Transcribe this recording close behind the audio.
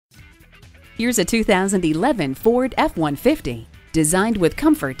Here's a 2011 Ford F-150. Designed with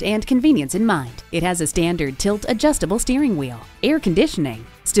comfort and convenience in mind, it has a standard tilt-adjustable steering wheel, air conditioning,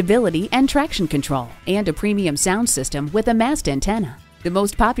 stability and traction control, and a premium sound system with a mast antenna. The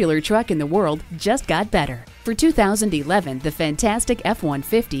most popular truck in the world just got better. For 2011, the fantastic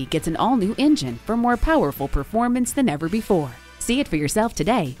F-150 gets an all-new engine for more powerful performance than ever before. See it for yourself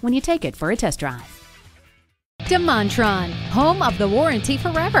today when you take it for a test drive. DeMontron, home of the warranty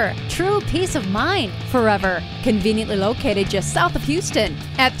forever. True peace of mind forever. Conveniently located just south of Houston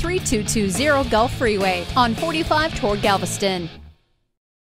at 3220 Gulf Freeway on 45 toward Galveston.